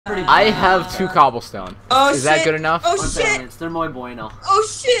pretty I have 2 cobblestone. Oh, Is that good enough? Oh, One shit. second, they're muy bueno. Oh,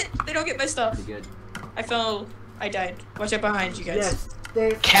 shit. They don't get my stuff. Pretty good. I fell. I died. Watch out behind you guys. Yes,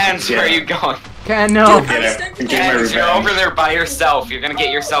 they. Kens, where are you going? Ken, no. Dude, I was stuck with Kens, you're Kens. over there by yourself. You're gonna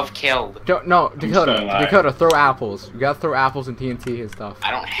get yourself killed. Don't, no, Dakota. still alive. Dakota, throw apples. You gotta throw apples and TNT and stuff.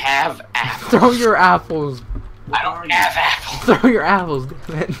 I don't have apples. Throw your apples. I don't have apples. Throw your apples,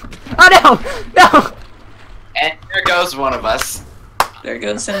 damn it. Oh no! No! And there goes one of us. There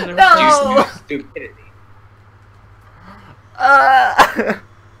goes Senator. No! Due to stupidity.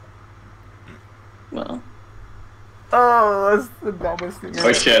 Well. Oh, that's the dumbest thing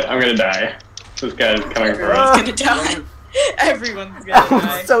Oh shit, I'm gonna die. This guy's coming for Everyone's us. gonna die. Everyone's That gonna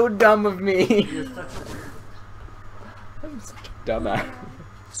die. was so dumb of me. You're such a- I'm such a dumbass.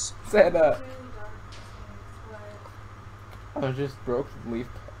 Santa. I just broke the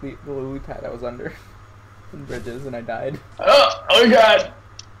lily pad I was under. In bridges and I died. Oh god!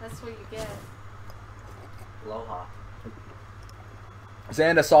 That's what you get. Aloha.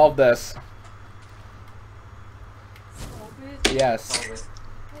 Xanda, solve this. Solve it. Yes.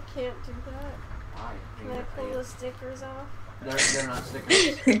 I can't do that. Why? Can I pull the stickers off? They're not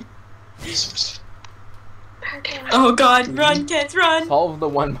stickers. Okay. Oh god, run, kids, run! Solve the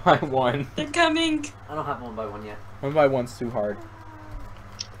 1 by 1. They're coming! I don't have one by one yet. 1 by 1's too hard.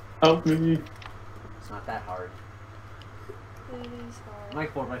 Help me. It's not that hard. It is hard. My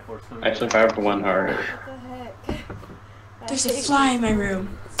 4x4 is coming. I survived 1 hard. What the heck? There's a fly in my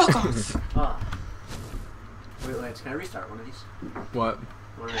room. Fuck off! Ah. Wait, Lance, can I restart one of these? What?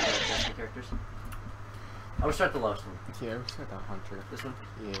 One of the Destiny characters? I'll restart the lowest one. Yeah, we said that hunter. This one?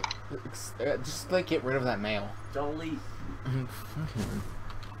 Yeah. Just like get rid of that mail. Don't leave.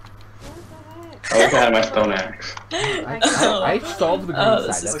 What the heck? I wish I had my stone axe. I solved the green Oh, side.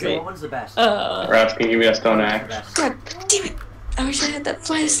 this is That's Okay, it. what one's the best? Raps, can you give me a stone axe? God damn it! I wish I had that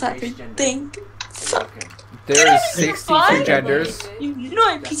fly slapper thing. Fuck. Okay. There is 62 Fine. genders. You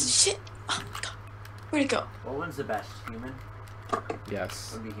annoying piece of shit! Oh my god. Where'd it go? What one's the best? Human?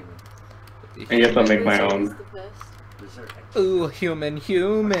 Yes. Would be human. I guess I'll make my Berserk own. is the best. Berserk. Ooh, human, I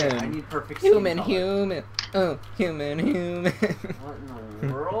human. need perfect skin Human, color. human. Oh, human, human. What in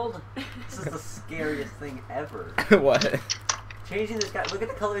the world? This is the scariest thing ever. What? Changing this guy. Look at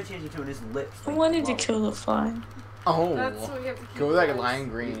the color he changed it to in his lips. I wanted to kill the fly. Oh. That's what we have to Go keep like a guys. lime We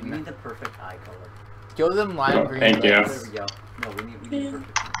green. need the perfect eye color. Go them lime Oh, green. thank you. lips. There we go. No, we need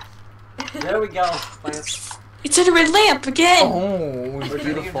perfect. There we go. Lance. It's in a red lamp again! Oh, We're it's turning into the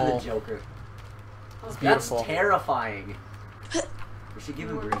beautiful. Joker. It's That's beautiful. terrifying. We should give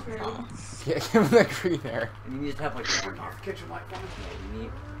him green. Oh. Yeah, give him the green hair. And you need to have like a off kitchen light for him. No, we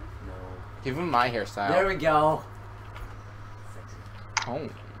need. No. Give him my hairstyle. There we go. Oh.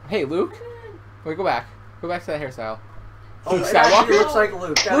 Hey, Luke. Wait, go back. Go back to that hairstyle. Oh, Luke it actually Skywalker? looks like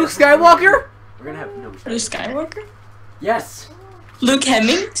Luke. That Luke is- Skywalker? We're gonna have no. Luke Skywalker? Yes. Luke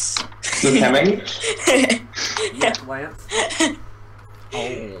Hemmings? Luke Hemming? Yes, Lance.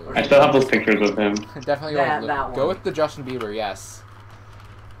 Oh. I still have those pictures of him. Definitely go That- with that Luke. Go one. with the Justin Bieber, yes.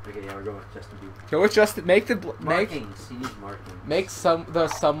 Okay, yeah, we're going with Justin Bieber. Go with Justin. Make the make Markings. He needs markings. make the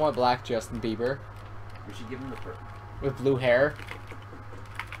somewhat black Justin Bieber We should give him the purple. with blue hair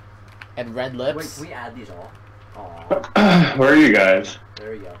and red Wait, lips. can we add these all? Aw. Where are you guys?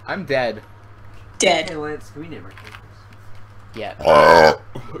 There we go. I'm dead. Hey, Dead. Lance, can we name our characters? Yeah.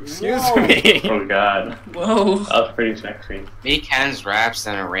 Excuse Whoa. me. Oh god. Whoa. That was pretty sexy. Me, Kens, Raps,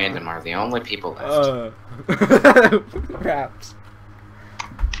 and a random are the only people left. Raps.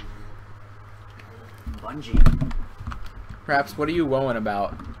 Bungie. Raps, what are you woeing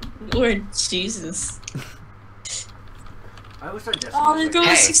about? Lord Jesus. I always start Justin. Oh, there's Bieber. going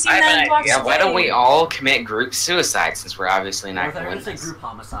Hey, 69 I have an blocks idea. Why don't we away. all commit group suicide since we're obviously I not thought you were going gonna say this? group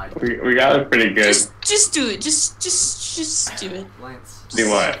homicide. We got it pretty good. Just do it. Just do it. Lance. Do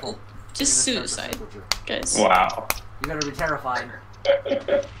what? Simple. Just You're gonna start suicide, with simple. guys. Wow. You're gonna be terrified.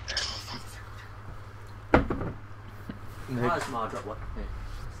 Oh, small drop. What? Hey,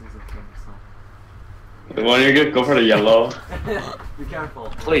 When you get, go for the yellow. be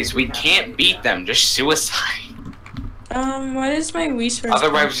careful. Please, we can't beat them. Just suicide. What is my resource?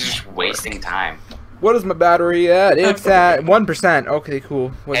 Otherwise, we're just wasting time. What is my battery at? It's at 1%. Okay, cool.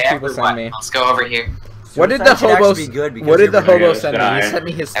 What did Hey, people send everyone, me? let's go over here. What did the Suicide should hobo? actually be good because What did the you're hobo gonna send me? He die. sent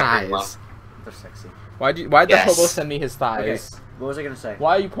me his Everyone. thighs. They're sexy. Why'd the Yes. hobo send me his Okay. thighs? What was I gonna say?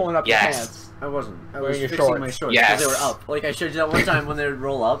 Why are you pulling up Yes. your pants? I wasn't. I Wearing was your fixing shorts. my shorts Yes. because they were up. Like I showed you that one time when they would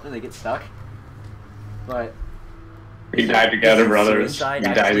roll up and they get stuck. But We die together, Isn't brothers. suicide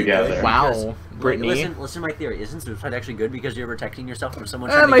We die actually together. good? Wow, Because, Brittany. Listen to my theory. Isn't suicide actually good because you're protecting yourself from someone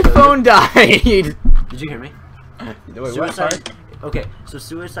Ah, trying my to kill phone died. you? Did you hear me? Wait, what? Sorry? Okay, so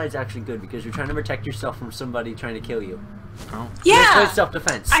suicide's actually good because you're trying to protect yourself from somebody trying to kill you. Oh. Yeah! It's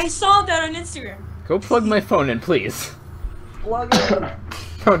self-defense. I saw that on Instagram. Go plug my phone in, please. Plug it in.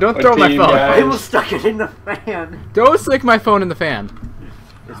 No, don't What throw my team, phone. guys? I almost stuck it in the fan. Don't stick my phone in the fan.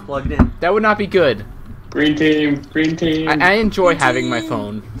 It's plugged in. That would not be good. Green team. Green team. I enjoy having my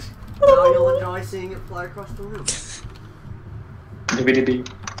phone. Now you'll enjoy seeing it fly across the room. Dippy-dippy.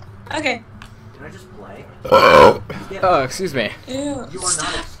 Okay. Can I just play? Oh, excuse me. Ew. You are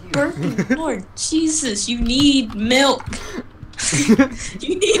not excused. Burning Lord Jesus, you need milk.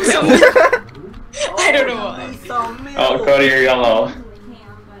 You need some milk. I don't know why. Oh, Cody, you're yellow.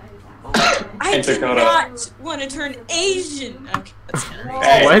 I Enter do Coda. not want to turn Asian. Okay, that's fine.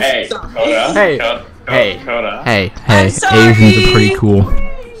 Hey, What? hey, Coda. Hey. Hey. Hey. Coda. Hey, I'm sorry. Asians are pretty cool.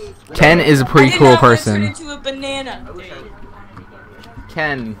 Ken is a pretty I did cool not want to turn person. into a banana.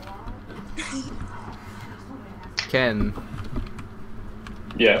 Ken. Ken.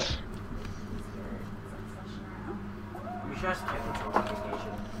 Yes. You should ask Ken what's wrong with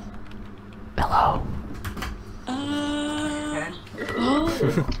vacation. Hello. Ken? Oh.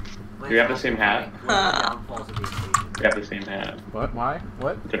 Do you have the same hat? What are the downfalls of being Asian? We have the same hat. What? Why?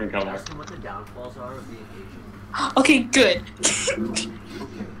 What? Different color. Ask him what the downfalls are of being Asian. Okay, good.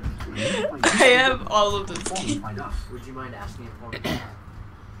 I have all of those. Would you mind asking him for me?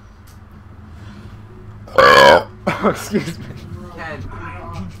 Oh, excuse me. Ken.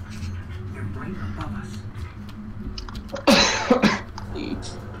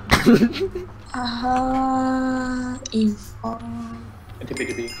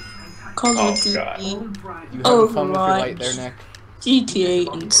 Dippy-dippy. Call Oh, of Duty, God. You having fun with your light there, Nick?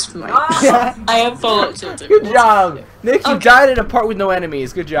 GTA, and Smite. I have Fallout Shelter. Good job, Nick. You Okay. died in a part with no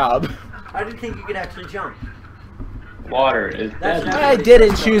enemies. Good job. I didn't think you could actually jump. Water is That's dead. I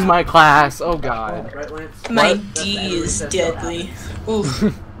didn't choose my class. Oh God. Right, Lance? My What? D That's is that's deadly. what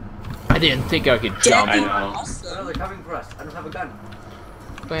Oof. I didn't think I could jump. I Deadly. know. happens. No, Awesome. they're coming for us. I don't have a gun.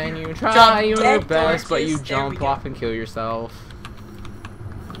 When you try Jump your dead best, but you gorgeous. There we jump go. off and kill yourself.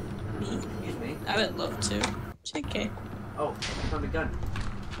 Excuse me. I would love to. JK. Oh, I found a gun.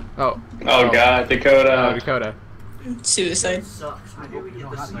 Oh. Oh God, Dakota. Oh, Dakota. Suicide. It sucks. I hope we get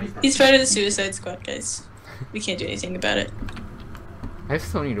the sniper. He's part of the Suicide Squad, guys. We can't do anything about it. I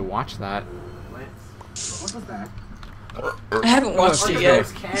still need to watch that. Lance. What was that? I haven't watched What it the yet.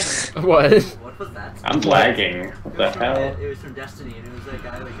 was Ken? What? What was that? I'm lagging. What the It was from hell? It was from Destiny, and it was that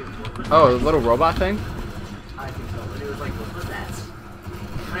guy like. What was Oh, the that? little robot thing? I think so. And it was like, what was that?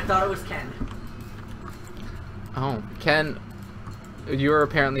 And I thought it was Ken. Oh, Ken. You're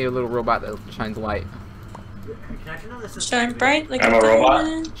apparently a little robot that shines light. Can I turn on this? Shine bright like I'm a robot.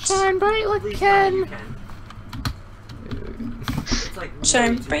 diamond. Shine bright like Please tell me you Ken. can. It's like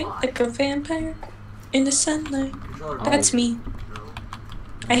Shine way too bright hot. like a vampire in the sunlight. Controller That's me. No.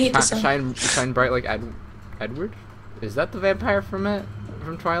 I hate the sun. Shine bright like Edward? Is that the vampire from it?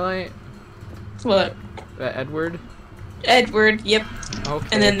 From Twilight? What? Edward? Edward, yep. Okay.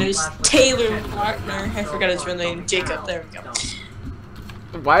 And then there's Taylor Lautner. I forgot his real name. Jacob. There we go.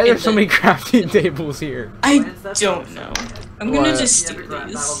 Why are there and so then- many crafting tables here? I Lance, that's don't awesome. know. I'm gonna What? just Yeah, do but Battle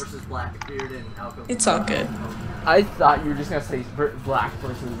these. versus Blackbeard and Alchemy. It's all good. I thought you were just gonna say black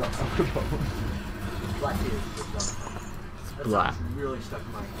versus Blackbeard. That Black. sounds really stuck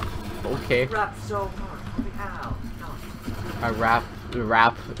in my head. Okay. Rap so hard. Ow. No. I rap. You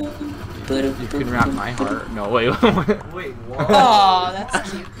can rap my heart. No, wait. Wait, what? Aw,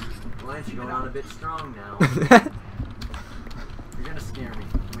 that's cute. Lance, you're going on a bit strong now. You're gonna scare me.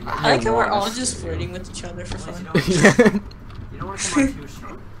 I like how we're all lost. just flirting with each other for Lance, fun. you don't want to come on too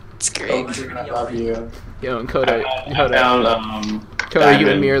strong. It's great. You're gonna I yell love at me. you. Yo, and Coda, I Coda, found Coda, you and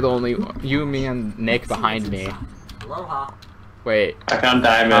diamond. me are the only. You, me, and Nick behind me. Aloha. Wait. I found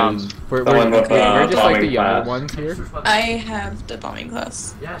diamonds. We're Someone with, we're just like the bombing younger class. ones here. I have the bombing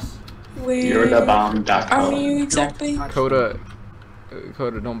class. Yes. You're the Where bomb. are you exactly? Coda,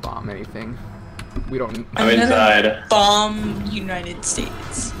 don't bomb anything. We don't. I'm I'm gonna inside. bomb United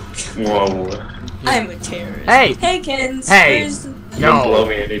States. Whoa. I'm a terrorist. Hey! Hey, Kens. Hey! Where's You No. can blow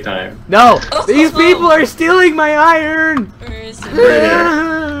me anytime. No! Oh, These oh, people oh. are stealing my iron! Where's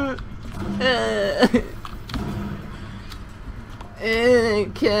Right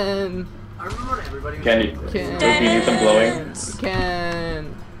Ken. I remember when everybody was Can you, Can- if you need some blowing?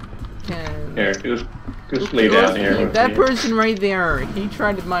 Ken. Here, just lay down here. with That me. person right there, he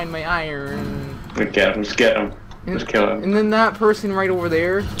tried to mine my iron. Let's get him. Just get him. Just kill him. And then that person right over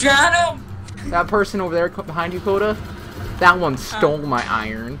there, Drown him! that person over there behind you, Coda, that one stole my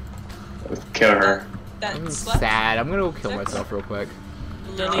iron. Let's kill her. That I'm slut. sad. I'm gonna go kill myself real quick.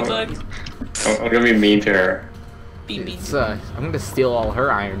 Lilybug. I'm gonna be mean to her. be mean. I'm gonna steal all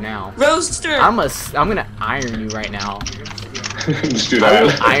her iron now. Roaster! I'm gonna iron you right now. Just do I will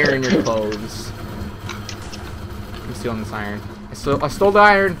that. iron your clothes. I'm stealing this iron. I stole the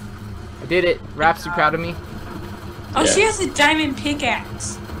iron. I did it. Raps, you proud of me? Oh, she Yeah. has a diamond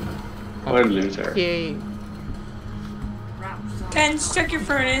pickaxe. What a loser. Yay. Ken, check your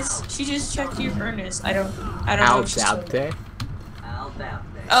furnace. She just checked your furnace. I don't know Al if she's Dabte.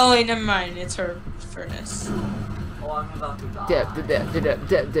 Oh wait, never mind. It's her furnace. Oh, I'm about to die.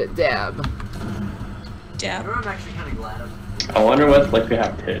 Dab. Yeah. I'm actually kind of glad of I wonder what it's like to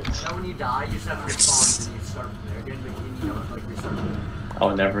have tits. that when you die, you just have to respawn and you start from there again, but you don't like restart from there.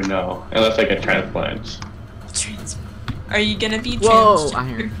 I'll never know. Unless I get transplants. Are you gonna be Whoa,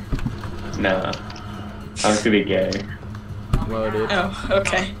 transgender? iron. Nah. I'm just gonna be gay. Loaded. Oh,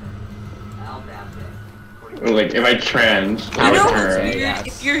 okay. Or, like, if I trans, You I know would what's turn. weird? yes.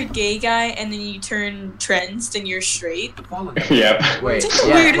 If you're a gay guy and then you turn trans, then you're straight. Yep. Wait, It's like the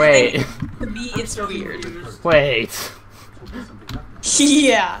yeah, weirdest wait. thing. To me, it's weird. Wait.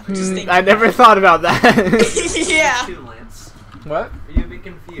 Yeah. Just think. I never thought about that. Yeah. Too, Lance. What? Are you a bit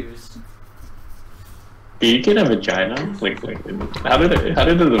confused? Do you get a vagina? Like, how did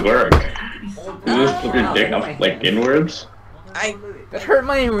it work? Is this put your dick up, like, inwards? That hurt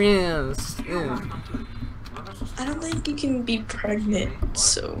my wrist. Ew. I don't think you can be pregnant,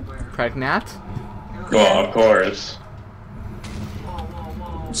 so Pregnant? Well, of course.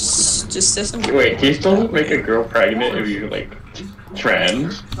 just doesn't. Wait, can you still make a girl pregnant if you, like,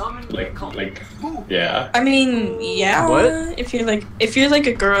 trans? Like, yeah. I mean, yeah. What? If you're like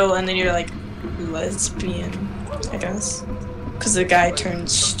a girl and then you're like lesbian, I guess. Cause the guy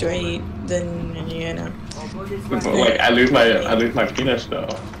turns straight, then you know. But, like, I lose my penis, though.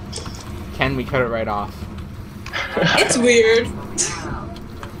 Can we cut it right off? It's weird.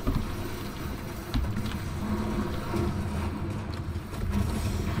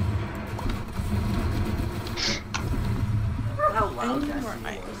 How I loud need that more scene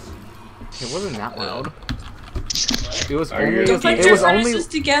iron. was. It wasn't that loud. It was Are only. you- Don't put It your was only. furnaces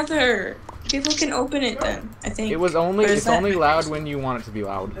together. People can open it then. I think. It was only. Or is It's that- only loud when you want it to be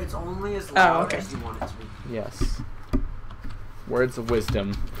loud. It's only as loud okay. as you want it to be. Yes. Words of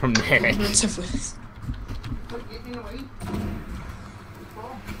wisdom from there. Words of wisdom.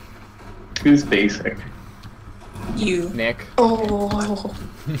 Who's basic? You. Nick. Oh.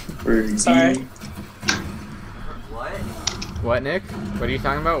 Or Sorry. What? What, Nick? What are you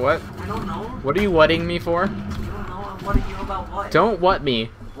talking about? What? I don't know. What are you whatting me for? I don't know. I'm letting you know about what? Don't what me.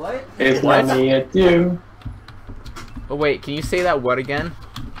 What? It's What? not me, it's you. Oh wait, can you say that what again?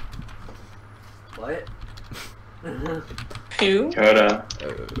 What? Who? Coda.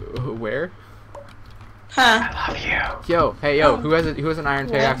 Where? Huh? I love you. Yo, hey yo, Oh. who has an iron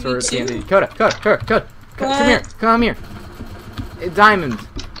Love pickaxe you or too. TNT? Coda, come What? here, come here. Diamond.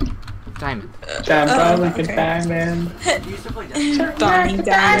 Diamond. Jump Oh, on like okay. a diamond. You used to play Destiny.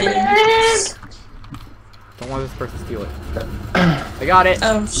 Diamond. Don't let this person steal it. I got it.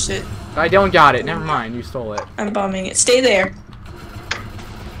 Oh shit. I don't got it. Never mind. You stole it. I'm bombing it. Stay there.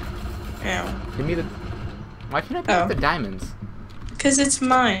 Ow. Give me the. Why can't I pick Oh. up the diamonds? Cause it's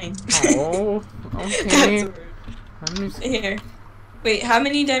mine. Oh. Okay. That's weird. I'm just- Here. Wait, how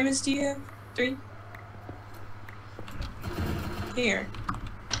many diamonds do you have? 3? Here.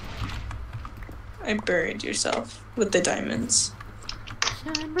 I buried yourself with the diamonds.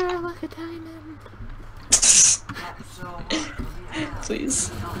 Shine bright like a diamond. Please.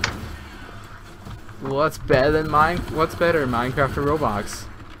 What's better than mine? What's better, Minecraft or Roblox?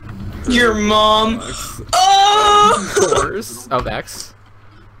 Your mom. Of Oh! course. Of X.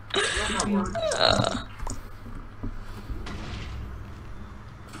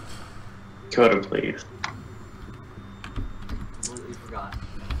 Coda, please. Completely forgot.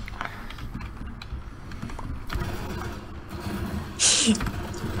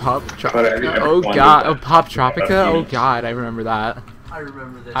 Pop Coda, have you Tropica. ever Oh wondered god. that? Oh, Pop Tropica. Oh Yes. god. I remember that. I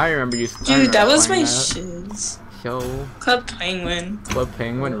remember this. I remember you. Dude, that was playing my that. shiz. Yo, Club Penguin. Club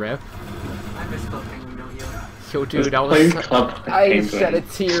Penguin rip. I miss Club Penguin, don't you? Yo, dude, that Play was. Club I Penguin. shed a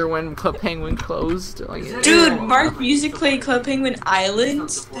tear when Club Penguin closed. Like, Dude, Mark Music played Club Penguin Island.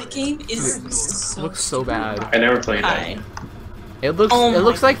 That game is so looks so bad. I never played high. that. It looks. Oh it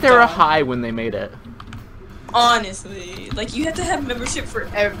looks my like they were God. high when they made it. Honestly, like you have to have membership for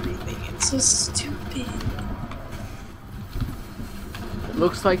everything. It's so stupid. It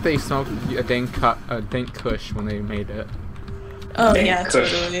looks like they smoked a dank kush when they made it. Oh Dank yeah,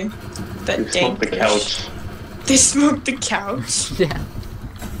 Kush. totally. You That smoked dank the kush. couch. They smoked the couch. Yeah.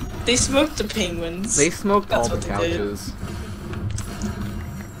 They smoked the penguins. They smoked That's all the what they did. couches.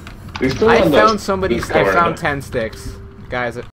 We still I on the found somebody's. I Discord. found 10 sticks, guys.